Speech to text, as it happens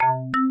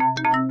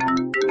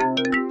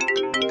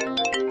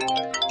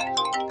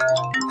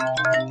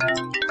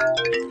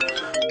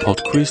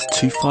PodQuiz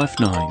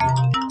 259.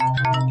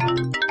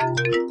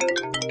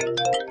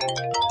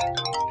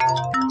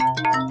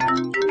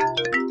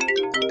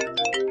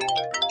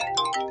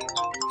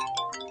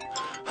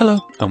 Hello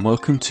and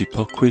welcome to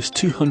PodQuiz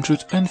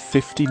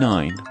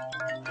 259.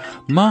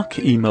 Mark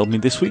emailed me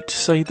this week to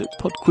say that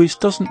PodQuiz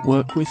doesn't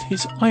work with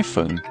his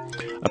iPhone.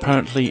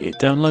 Apparently it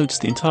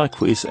downloads the entire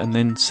quiz and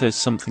then says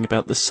something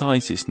about the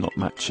sizes not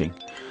matching.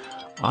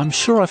 I'm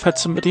sure I've had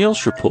somebody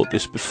else report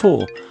this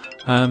before,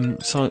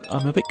 so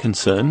I'm a bit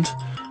concerned.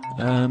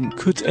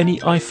 Could any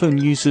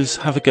iPhone users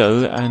have a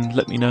go and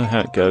let me know how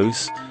it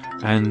goes?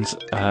 And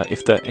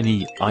if there are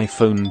any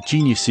iPhone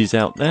geniuses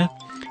out there,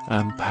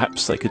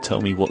 perhaps they could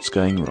tell me what's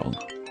going wrong.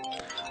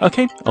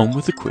 Okay, on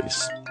with the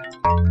quiz.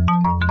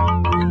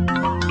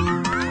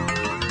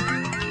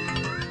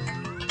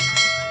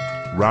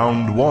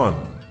 Round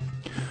 1.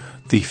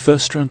 The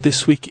first round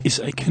this week is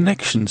a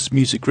connections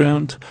music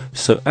round,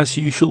 so as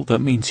usual that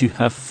means you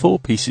have 4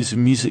 pieces of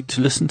music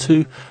to listen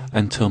to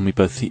and tell me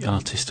both the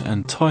artist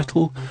and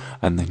title,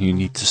 and then you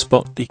need to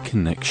spot the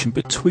connection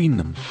between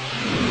them.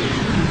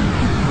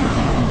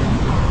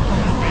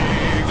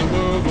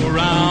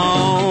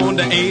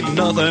 Ain't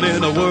nothing in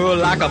the world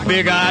like a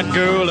big-eyed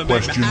girl that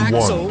makes me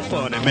act so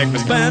funny, make me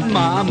spend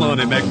my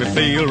money, make me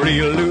feel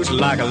real loose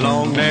like a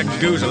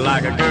long-necked goose,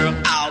 like a girl.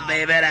 Oh,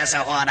 baby, that's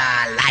what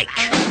I like.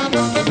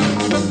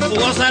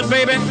 What's that,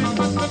 baby?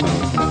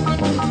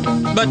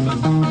 But,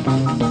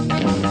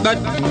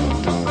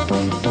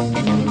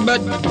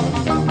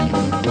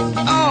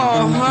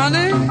 oh,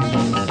 honey.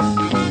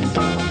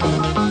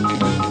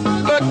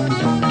 But,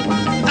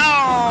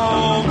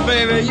 oh,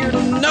 baby, you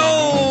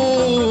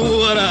know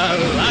what I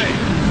like.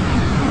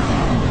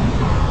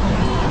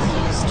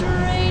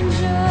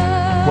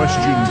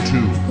 Question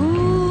 2.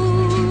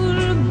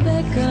 Who'll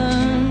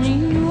beckon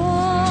you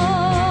on?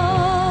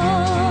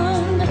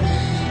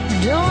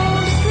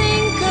 Don't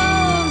think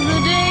of the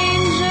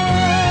danger,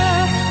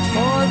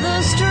 for the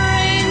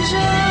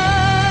stranger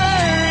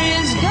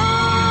is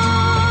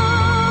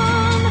gone.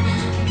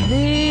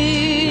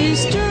 This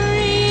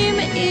dream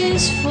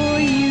is for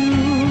you,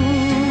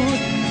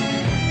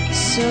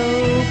 so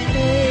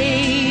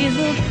pay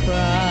the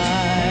price.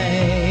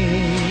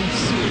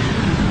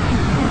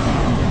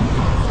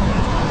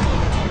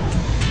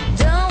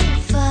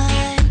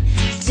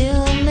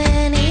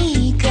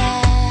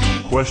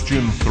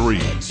 Question 3.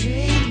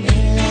 Treat me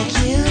like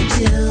you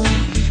do.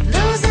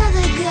 Those are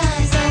the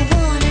guys I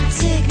wanna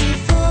take me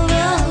for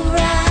a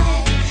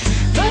ride.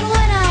 But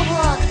when I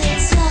walk, they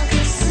talk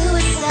of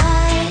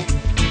suicide.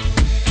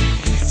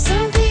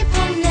 Some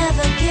people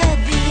never get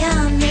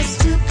beyond their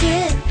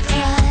stupid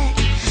pride.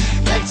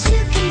 But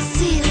you can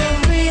see the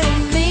real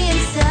me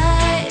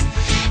inside,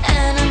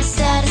 and I'm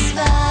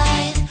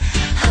satisfied.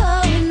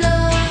 Oh no.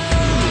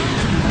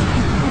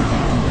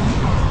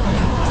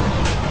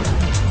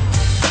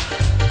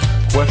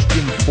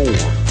 Question 4.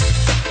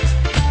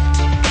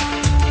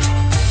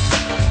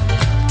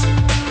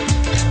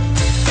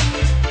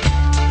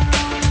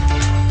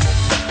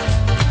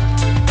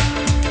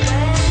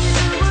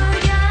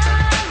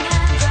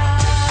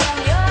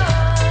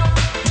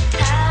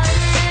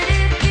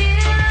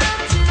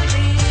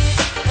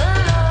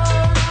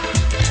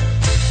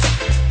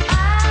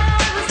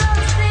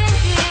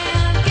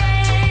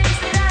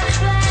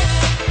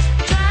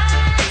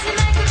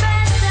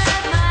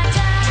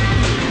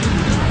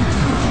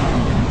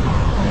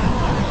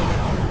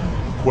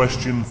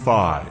 Question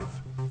 5.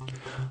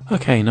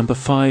 Okay, number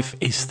 5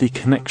 is the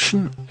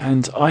connection,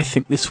 and I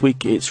think this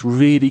week it's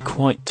really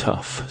quite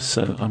tough,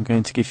 so I'm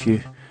going to give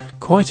you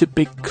quite a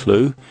big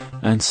clue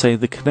and say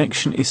the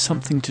connection is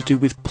something to do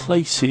with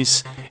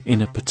places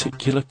in a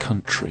particular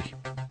country.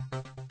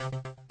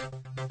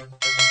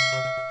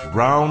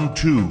 Round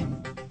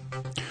 2.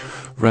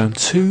 Round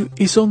 2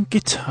 is on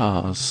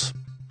guitars.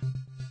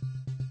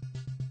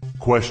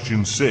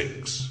 Question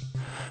 6.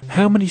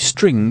 How many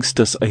strings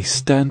does a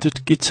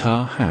standard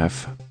guitar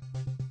have?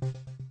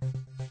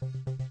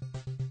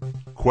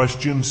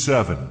 Question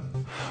 7.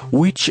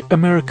 Which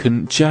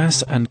American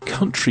jazz and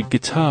country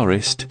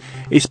guitarist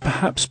is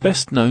perhaps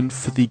best known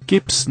for the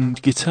Gibson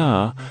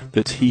guitar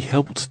that he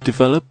helped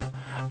develop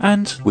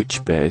and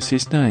which bears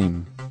his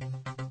name?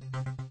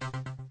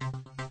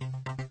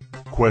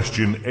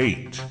 Question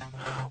 8.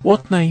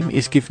 What name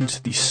is given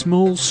to the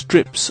small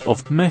strips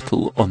of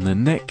metal on the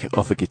neck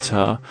of a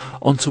guitar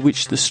onto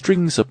which the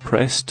strings are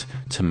pressed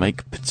to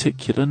make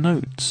particular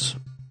notes?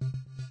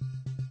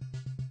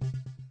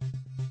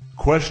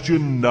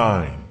 Question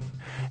 9.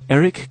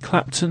 Eric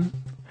Clapton,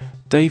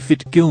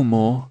 David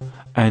Gilmour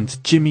and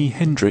Jimi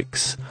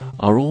Hendrix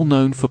are all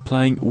known for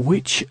playing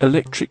which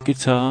electric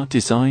guitar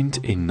designed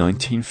in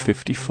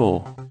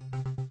 1954?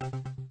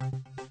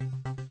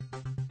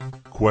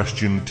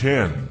 Question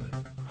 10.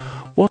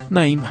 What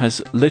name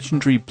has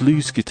legendary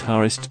blues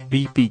guitarist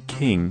B.B.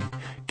 King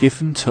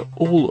given to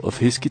all of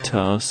his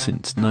guitars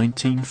since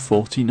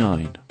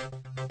 1949?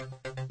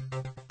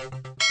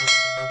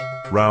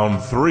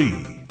 Round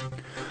 3.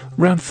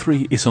 Round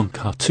 3 is on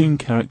cartoon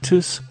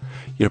characters.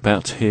 You're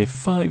about to hear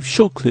 5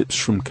 short clips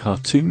from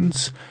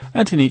cartoons,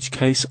 and in each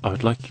case I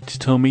would like you to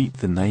tell me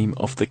the name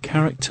of the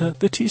character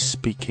that is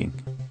speaking.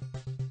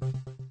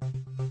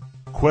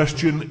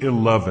 Question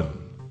 11.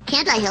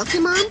 Can't I help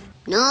you, Mom?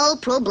 No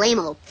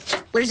problemo.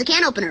 Where's the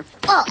can opener?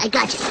 Oh, I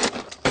got you.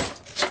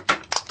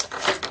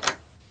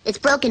 It's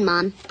broken,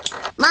 Mom.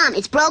 Mom,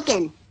 it's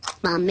broken.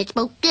 Mom, it's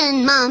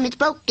broken. Mom, it's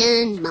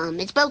broken. Mom,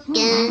 it's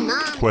broken.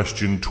 Mom.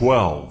 Question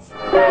 12.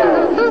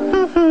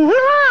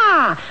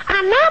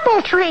 An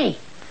apple tree.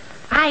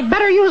 I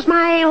better use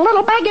my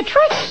little bag of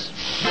tricks.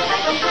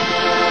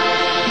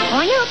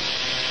 Oh, yeah.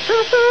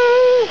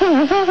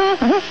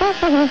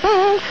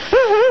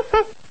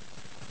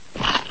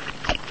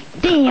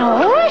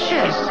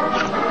 Delicious.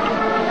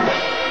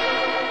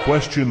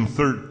 Question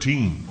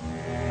 13.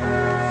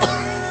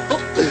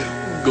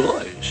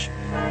 Gosh.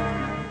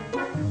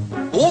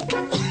 What?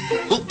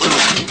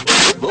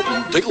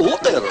 Take a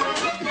look at her.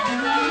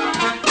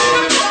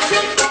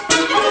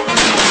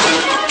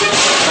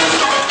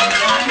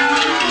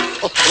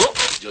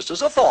 Just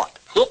as I thought.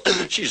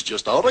 She's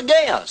just out of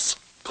gas.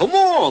 Come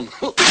on.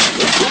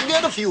 Let's go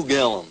get a few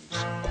gallons.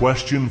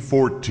 Question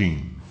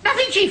 14.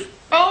 Nothing, Chief.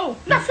 Oh,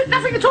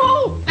 nothing at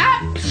all.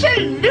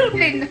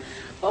 Absolutely.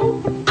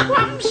 Oh,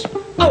 crumbs.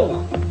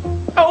 Oh,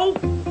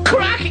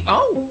 cracking.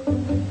 Oh,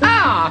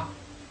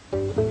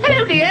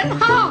 hello, dear.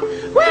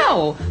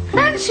 Well,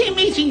 fancy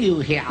meeting you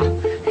here.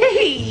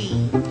 Hey.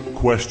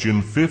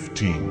 Question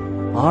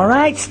 15. All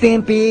right,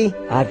 Stimpy.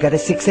 I've got a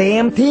 6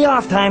 a.m.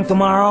 tee-off time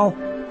tomorrow,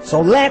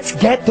 so let's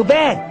get to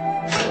bed.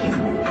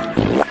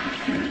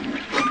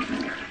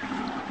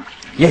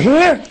 You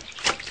hear?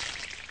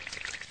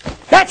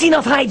 That's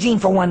enough hygiene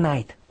for one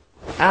night.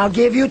 I'll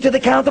give you to the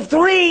count of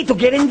 3 to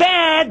get in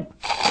bed.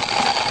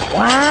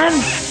 1,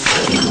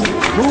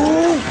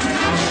 2,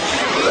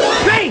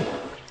 3.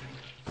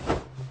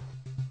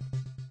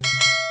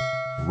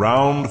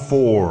 Round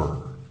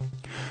 4.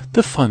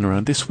 The fun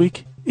round this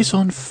week is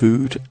on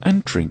food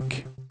and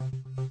drink.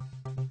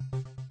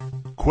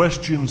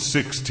 Question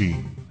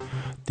 16.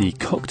 The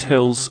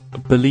cocktails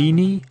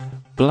Bellini,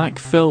 Black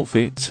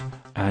Velvet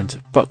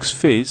and Bucks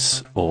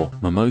Fizz, or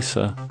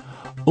Mimosa,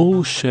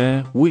 all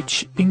share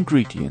which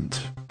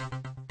ingredient?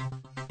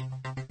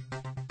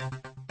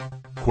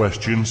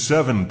 Question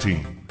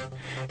 17.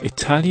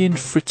 Italian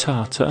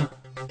frittata,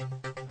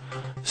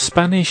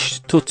 Spanish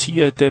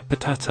tortilla de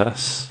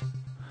patatas,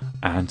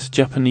 and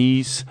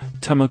Japanese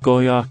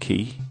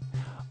tamagoyaki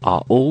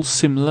are all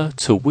similar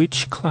to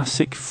which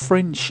classic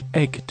French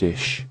egg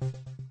dish?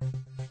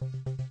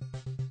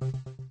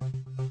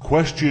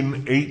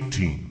 Question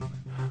 18.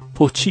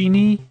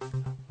 Porcini,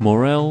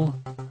 morel,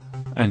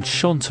 and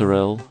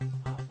chanterelle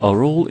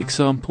are all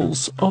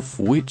examples of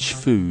which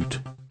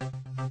food?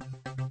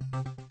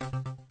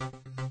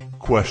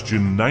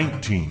 Question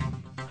 19.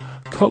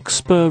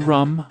 Cockspur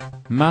rum,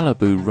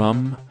 Malibu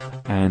rum,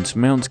 and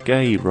Mount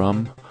Gay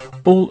rum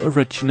all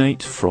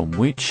originate from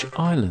which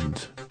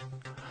island?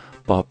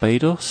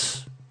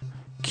 Barbados,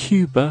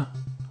 Cuba,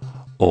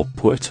 or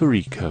Puerto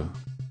Rico?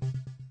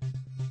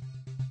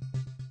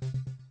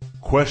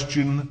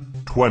 Question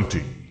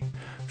 20.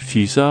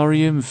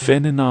 Fusarium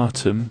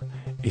venenatum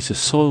is a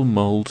soil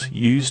mould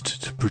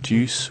used to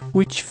produce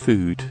which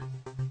food?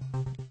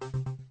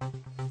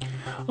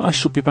 I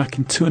shall be back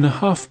in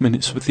 2.5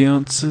 minutes with the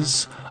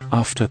answers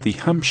after the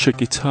Hampshire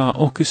Guitar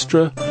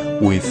Orchestra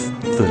with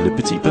the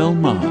Liberty Bell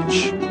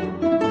March.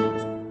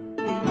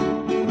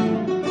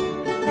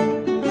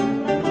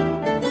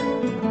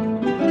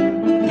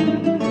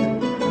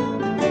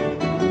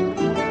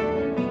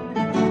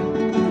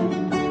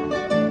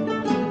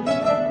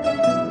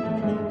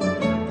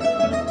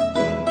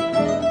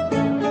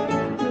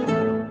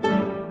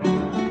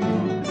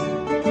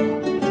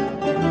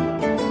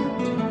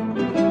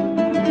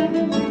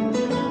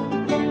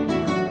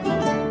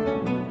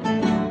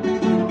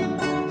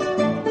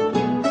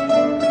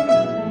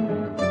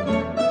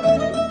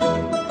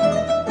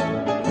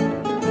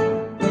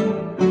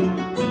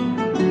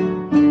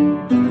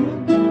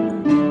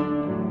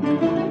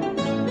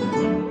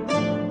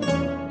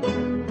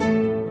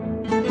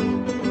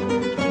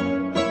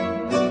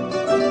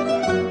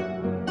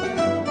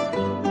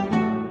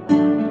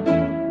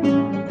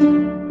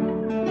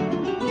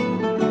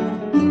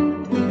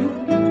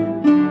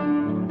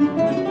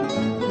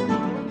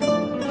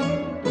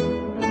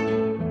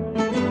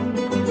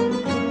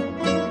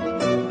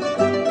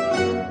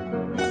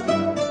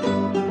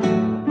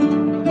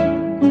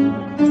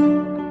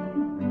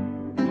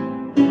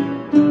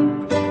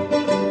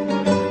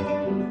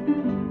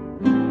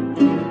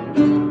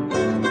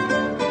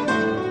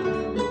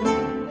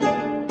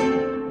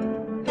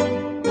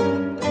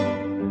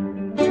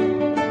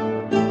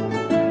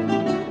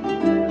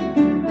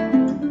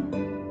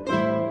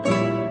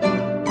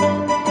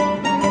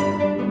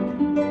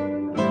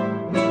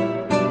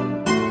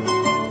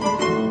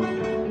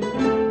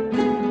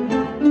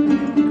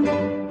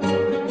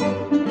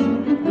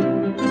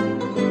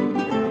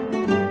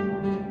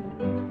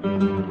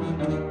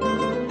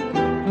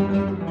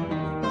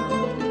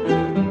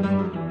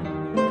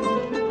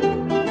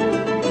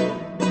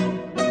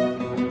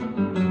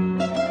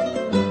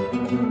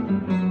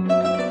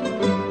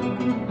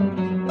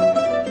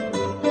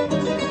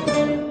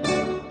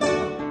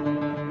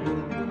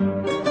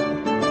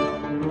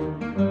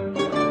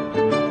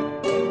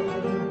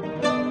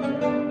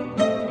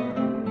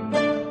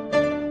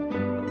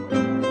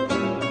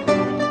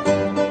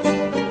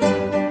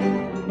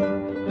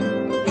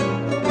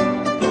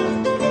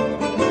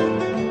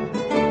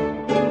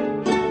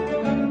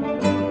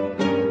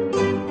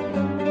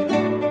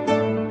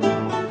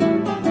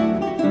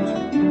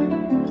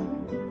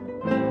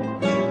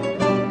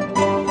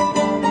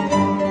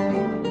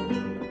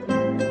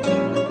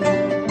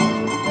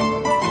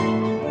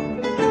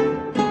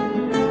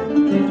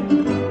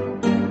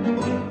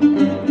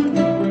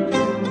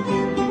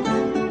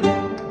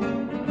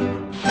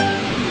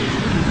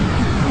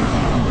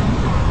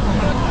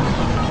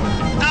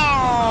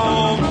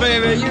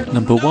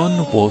 Number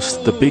 1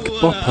 was The Big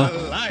Bopper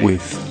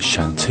with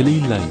Chantilly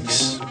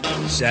Lace.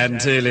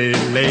 Chantilly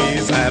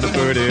lace had a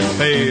pretty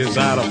face,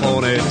 had a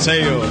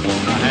ponytail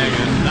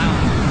hanging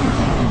down.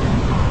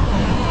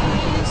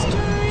 This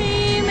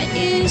dream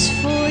is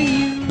for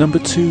you. Number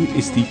 2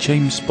 is the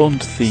James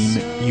Bond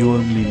theme You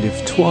Only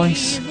Live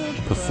Twice,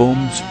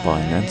 performed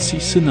by Nancy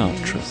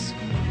Sinatra.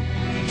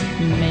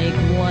 Make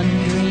one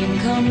dream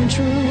come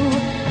true.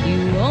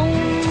 You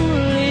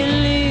only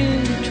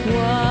live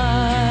twice.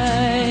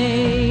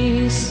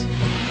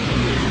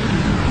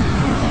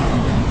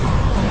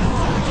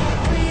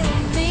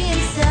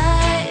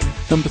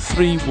 Number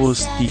 3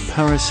 was the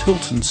Paris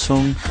Hilton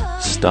song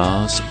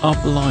Stars Are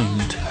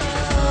Blind.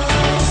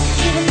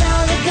 Even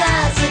though the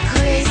gods are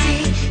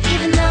crazy,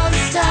 even though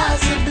the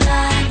stars are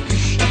blind,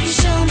 if you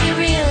show me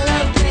real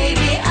love,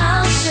 baby,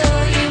 I'll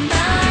show you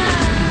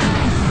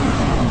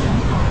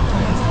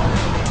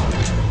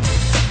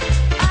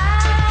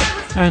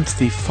mine. And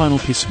the final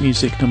piece of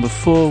music, number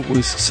 4,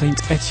 was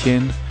Saint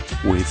Etienne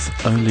with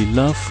Only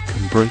Love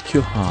Can Break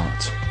Your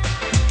Heart.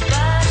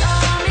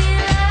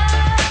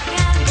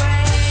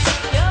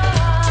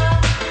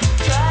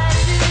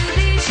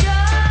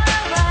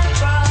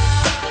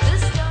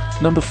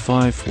 Number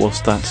 5 was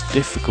that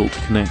difficult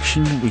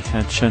connection. We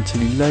had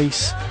Chantilly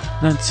Lace,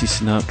 Nancy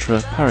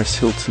Sinatra, Paris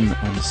Hilton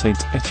and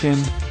Saint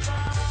Etienne,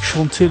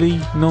 Chantilly,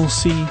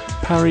 Nancy,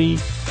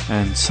 Paris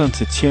and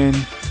Saint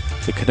Etienne.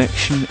 The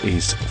connection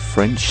is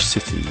French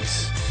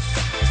cities.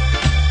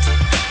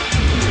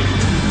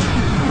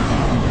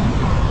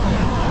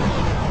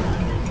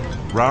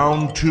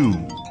 Round 2.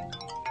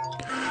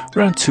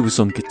 Round 2 was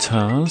on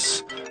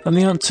guitars, and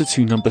the answer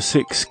to number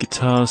 6,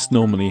 guitars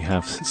normally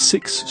have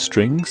 6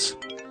 strings.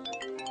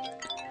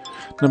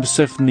 Number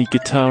 7, the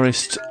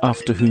guitarist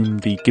after whom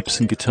the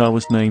Gibson guitar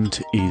was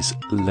named is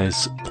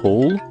Les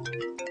Paul.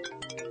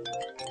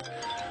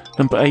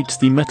 Number 8,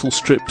 the metal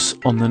strips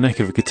on the neck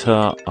of a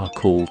guitar are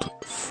called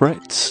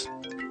frets.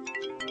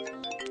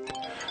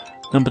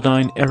 Number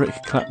 9,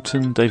 Eric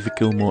Clapton, David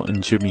Gilmour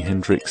and Jimi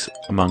Hendrix,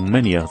 among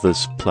many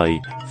others,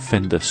 play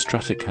Fender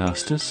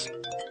Stratocasters.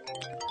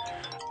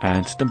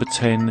 And number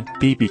 10,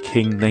 B.B.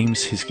 King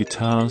names his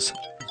guitars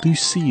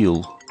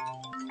Lucille.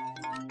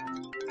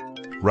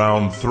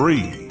 Round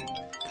 3.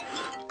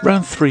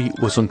 Round 3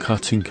 was on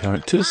cartoon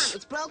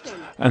characters,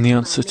 and the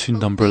answer to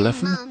number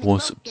 11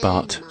 was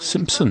Bart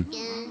Simpson.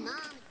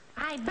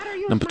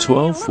 Number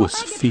 12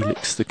 was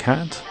Felix the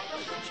Cat.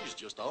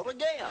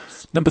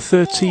 Number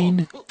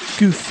 13,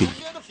 Goofy.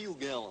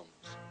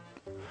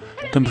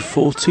 Number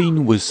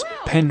 14 was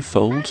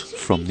Penfold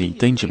from the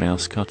Danger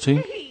Mouse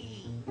cartoon.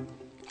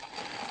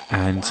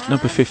 And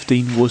number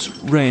 15 was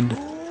Ren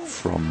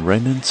from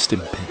Ren and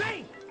Stimpy.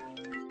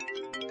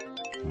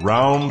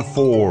 Round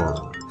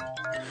 4.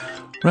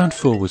 Round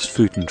 4 was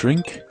food and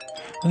drink,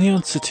 and the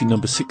answer to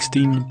number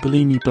 16,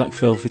 Bellini, Black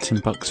Velvet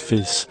and Bucks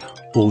Fizz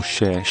all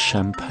share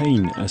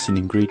champagne as an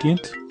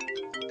ingredient.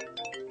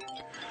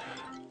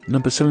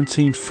 Number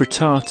 17,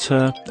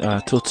 frittata,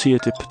 tortilla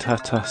de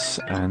patatas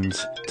and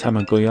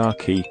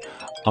tamagoyaki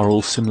are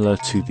all similar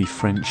to the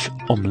French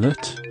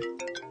omelette.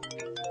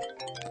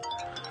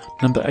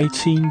 Number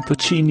 18,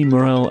 porcini,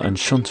 morel and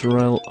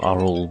chanterelle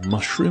are all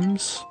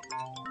mushrooms.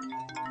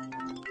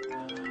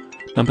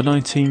 Number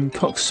 19,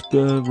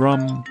 Cockspur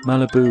rum,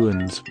 Malibu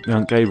and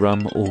Mount Gay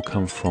rum all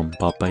come from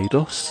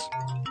Barbados.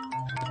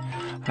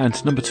 And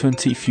number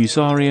 20,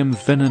 Fusarium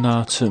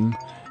venenatum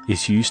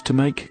is used to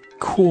make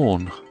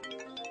corn.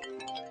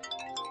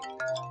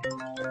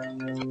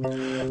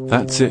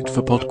 That's it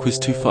for PodQuiz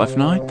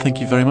 259.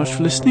 Thank you very much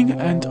for listening,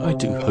 and I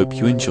do hope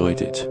you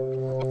enjoyed it.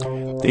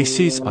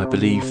 This is, I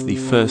believe, the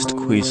first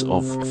quiz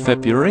of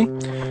February,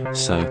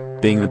 so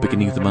being the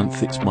beginning of the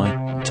month, it's my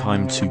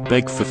time to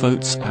beg for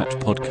votes at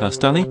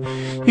Podcast Alley.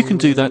 You can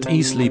do that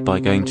easily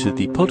by going to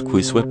the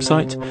PodQuiz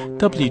website,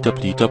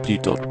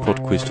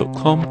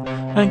 www.podquiz.com,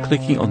 and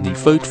clicking on the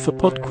Vote for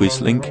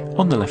PodQuiz link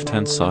on the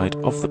left-hand side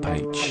of the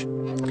page.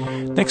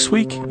 Next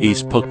week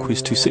is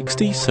PodQuiz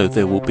 260, so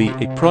there will be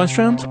a prize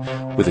round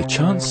with a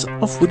chance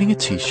of winning a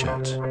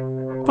t-shirt.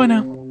 Bye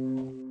now.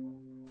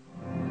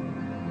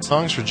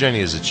 Songs for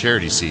Jenny is a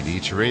charity CD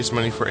to raise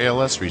money for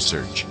ALS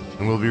research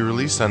and will be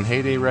released on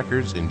Heyday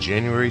Records in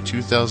January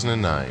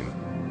 2009.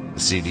 The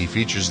CD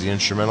features the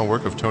instrumental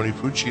work of Tony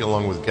Pucci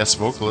along with guest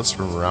vocalists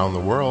from around the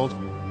world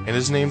and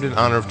is named in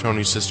honor of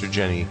Tony's sister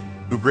Jenny,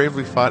 who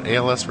bravely fought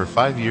ALS for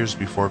 5 years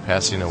before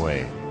passing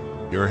away.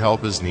 Your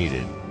help is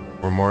needed.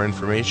 For more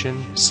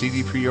information,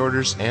 CD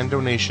pre-orders, and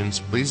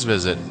donations, please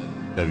visit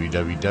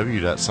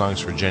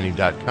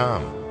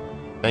www.songsforjenny.com.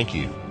 Thank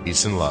you.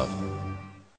 Peace and love.